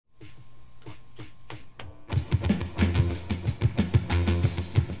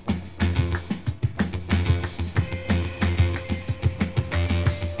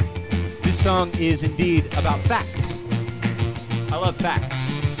song is indeed about facts. I love facts.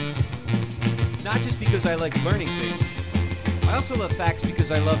 Not just because I like learning things. I also love facts because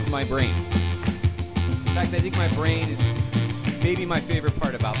I love my brain. In fact, I think my brain is maybe my favorite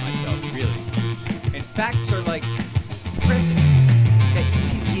part about myself, really. And facts are like presents that you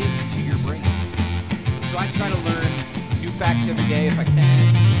can give to your brain. So I try to learn new facts every day if I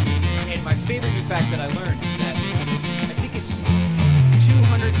can. And my favorite new fact that I learned is that I think it's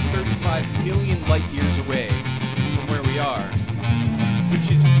 235 million light years away from where we are,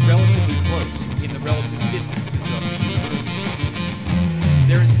 which is relatively close in the relative distances of the universe.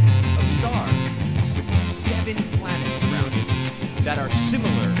 There is a star with 7 planets around it that are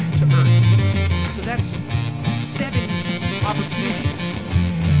similar to Earth. So that's 7 opportunities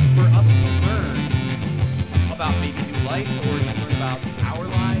for us to learn about maybe new life or to learn about our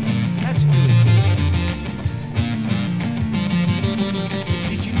lives. That's really cool.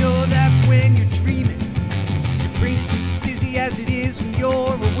 Did you know that when you're dreaming, your brain's just as busy as it is when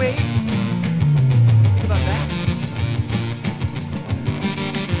you're awake? Think about that.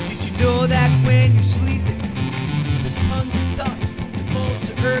 Did you know that when you're sleeping, there's tons of dust that falls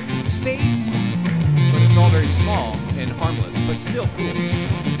to Earth from space? But it's all very small and harmless, but still cool.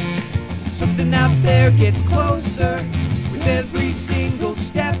 Something out there gets closer with every single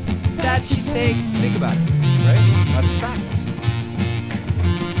step that you take. Think about it, right? That's a fact.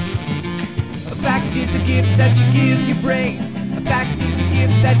 A fact is a gift that you give your brain. A fact is a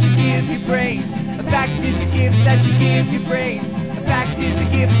gift that you give your brain. A fact is a gift that you give your brain. A fact is a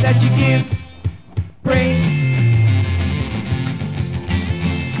gift that you give brain.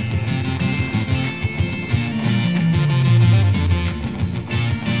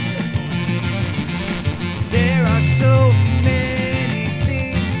 There are so many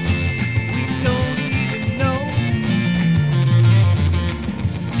things we don't even know.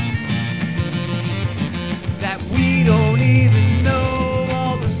 That we don't even know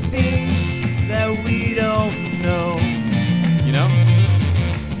all the things that we don't know. You know?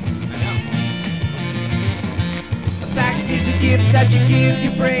 I know. A fact is a gift that you give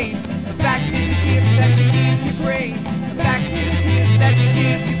your brain. A fact is a gift that you give your brain. A fact is a gift that you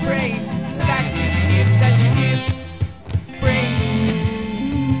give your brain. A fact is a gift that you give brain.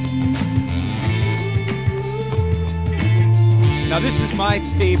 Now this is my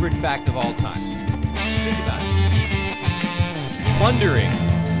favorite fact of all time. Think about it. Wondering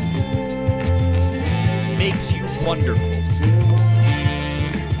makes you wonderful.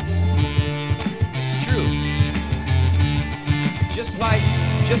 It's true. Just the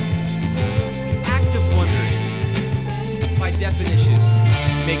act of wondering, by definition,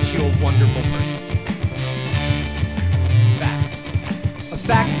 makes you a wonderful person. Fact. A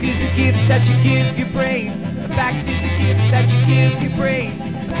fact is a gift that you give your brain. A fact is a gift that you give your brain.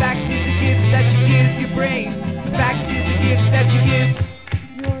 A fact is a gift that you give your brain. A fact is a gift that you give